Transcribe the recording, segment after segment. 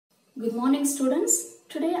Good morning students.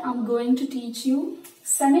 Today I am going to teach you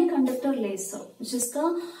semiconductor laser, which is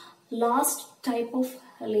the last type of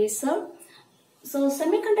laser. So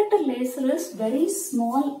semiconductor laser is very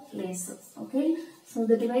small laser. Okay, so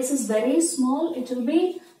the device is very small. It will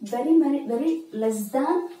be very less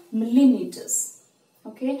than millimeters.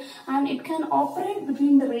 Okay, and it can operate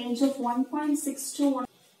between the range of 1.6 to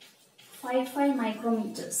 1.55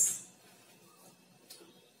 micrometers.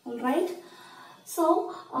 All right.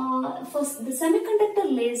 So, for the semiconductor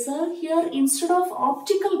laser, here instead of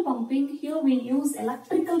optical pumping, here we use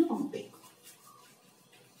electrical pumping.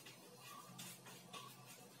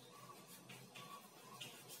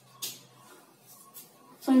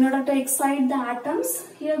 So, in order to excite the atoms,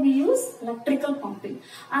 here we use electrical pumping.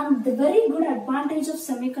 And the very good advantage of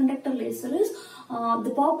semiconductor laser is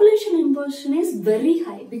the population inversion is very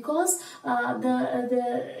high because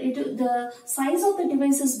the size of the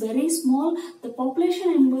device is very small. The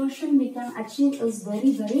population inversion we can achieve is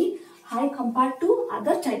very high compared to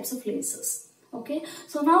other types of lasers. Okay,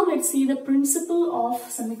 so now let's see the principle of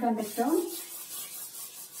semiconductor.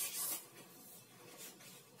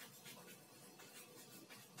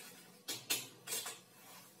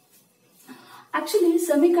 Actually,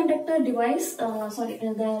 semiconductor device, the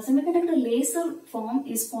semiconductor laser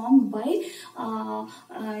is formed by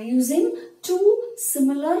using two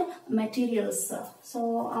similar materials.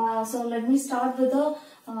 So let me start with the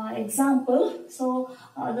example. So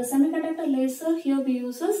the semiconductor laser here we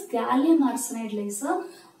uses gallium arsenide laser.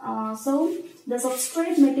 So the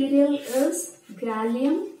substrate material is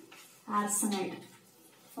gallium arsenide.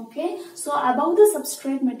 Okay, so above the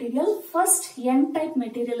substrate material, first N-type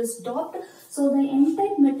material is doped. So the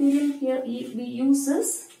N-type material here we use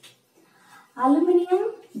is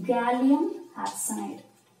aluminium gallium arsenide.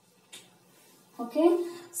 Okay,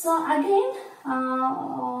 so again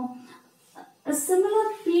a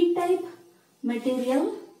similar P-type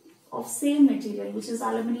material of same material, which is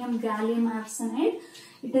aluminium gallium arsenide,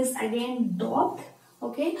 it is again doped.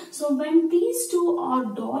 Okay, so when these two are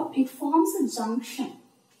doped, it forms a junction.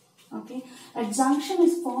 Okay, a junction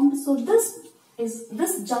is formed. So this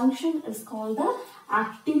junction is called the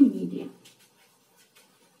active medium.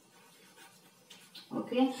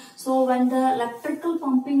 Okay, so when the electrical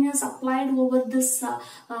pumping is applied over this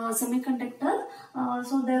semiconductor,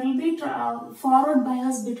 so there will be forward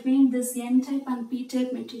bias between this N-type and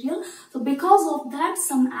P-type material. So because of that,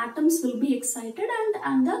 some atoms will be excited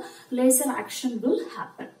and the laser action will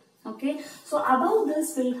happen. Okay, so above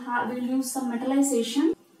this we'll use some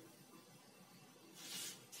metallization.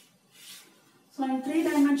 So in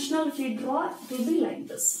three-dimensional, if we draw, it will be like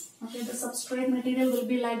this. Okay, the substrate material will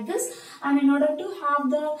be like this, and in order to have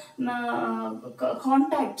the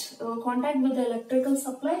contact with the electrical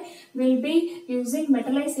supply, we'll be using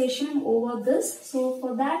metallization over this. So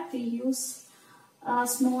for that, we use a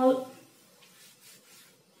small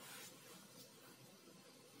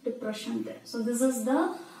depression there. So this is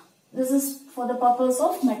for the purpose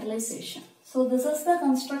of metallization. So this is the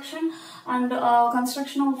construction and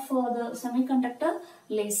construction of the semiconductor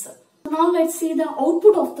laser. Now let's see the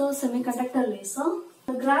output of the semiconductor laser.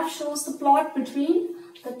 The graph shows the plot between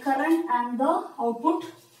the current and the output,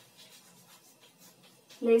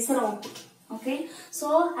 laser output. Okay,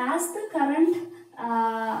 so as the current,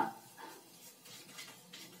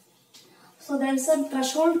 so there is a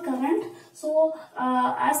threshold current. So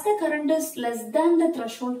as the current is less than the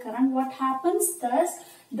threshold current, what happens is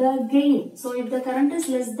the gain. So if the current is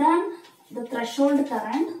less than the threshold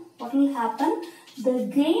current, what will happen? The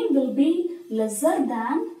gain will be lesser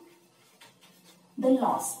than the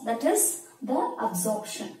loss, that is the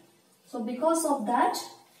absorption. So because of that,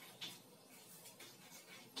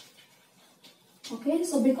 okay,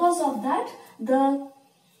 so because of that, the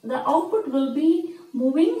output will be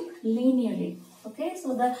moving linearly. Okay,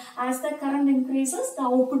 so as the current increases, the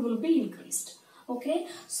output will be increased. Okay,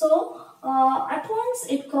 so at once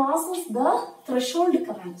it crosses the threshold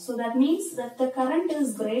current. So that means that the current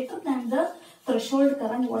is greater than the threshold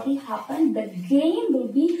current. What will happen? The gain will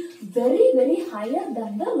be very higher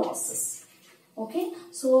than the losses. Okay,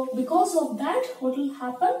 so because of that, what will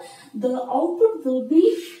happen? The output will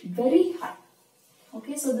be very high.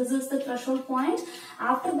 Okay, so this is the threshold point.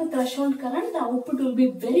 After the threshold current, the output will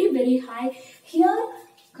be very high. Here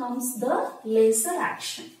comes the laser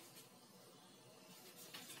action.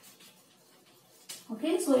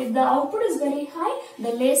 Okay, so if the output is very high,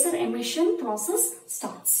 the laser emission process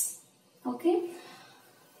starts. Okay.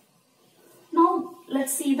 Now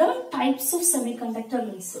let's see the types of semiconductor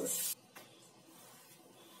lasers.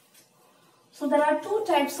 So there are two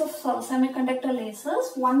types of semiconductor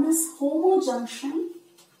lasers. One is homo junction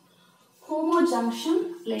homo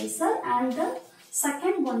junction laser and the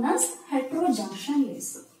second one is hetero junction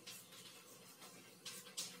laser.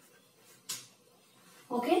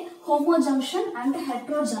 Okay, homo junction and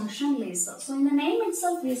hetero junction laser. So in the name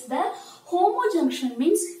itself is that homo junction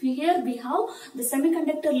means here we have the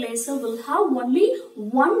semiconductor laser will have only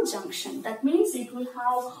one junction. That means it will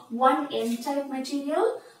have one N-type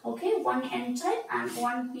material, okay, one N-type and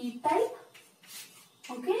one P-type,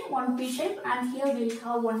 okay, one P-type, and here we will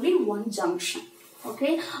have only one junction.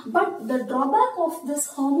 Okay, but the drawback of this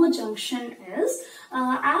homo junction is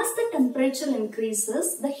as the temperature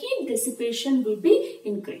increases, the heat dissipation will be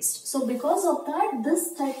increased. So because of that,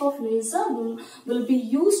 this type of laser will be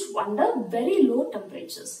used under very low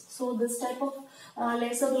temperatures. So this type of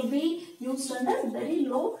laser will be used under very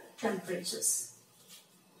low temperatures.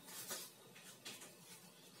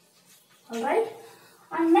 Alright.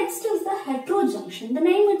 And next is the hetero junction. The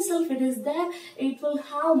name itself, it is there. It will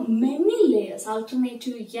have many layers,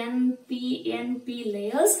 alternative N, P, N, P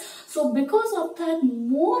layers. So because of that,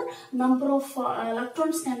 more number of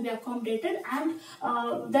electrons can be accommodated. And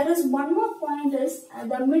there is one more point is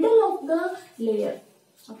the middle of the layer.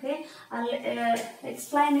 Okay, I'll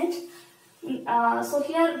explain it. So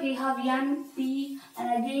here we have N, P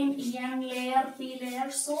and again N layer, P layer.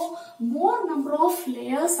 So more number of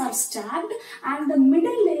layers are stacked and the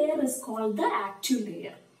middle layer is called the active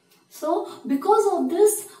layer. So because of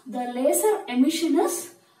this, the laser emission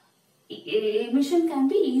can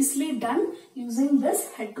be easily done using this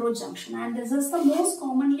hetero junction, and this is the most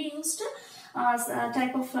commonly used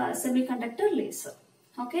type of semiconductor laser.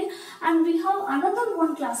 Okay, and we have another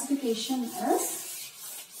one classification is,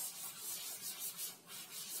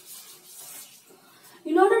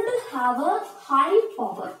 in order to have a high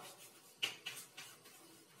power,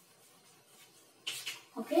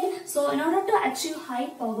 okay, so in order to achieve high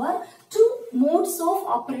power, two modes of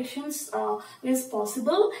operations is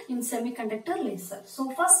possible in semiconductor laser. So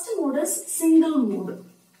first mode is single mode.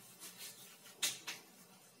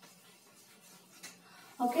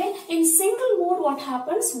 Okay, in single mode what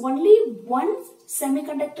happens, only one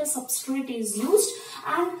semiconductor substrate is used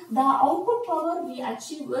and the output power we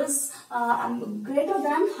achieve is greater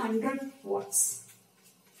than 100 watts.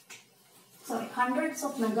 Sorry, hundreds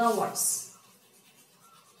of megawatts.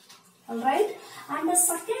 Alright, and the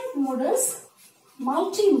second mode is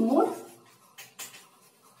multi-mode.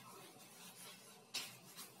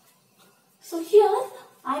 So here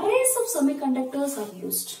arrays of semiconductors are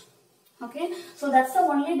used. Okay, so that's the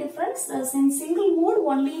only difference. In single mode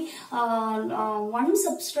only one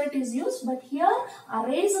substrate is used, but here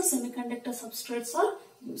arrays of semiconductor substrates are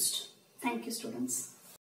used. Thank you, students.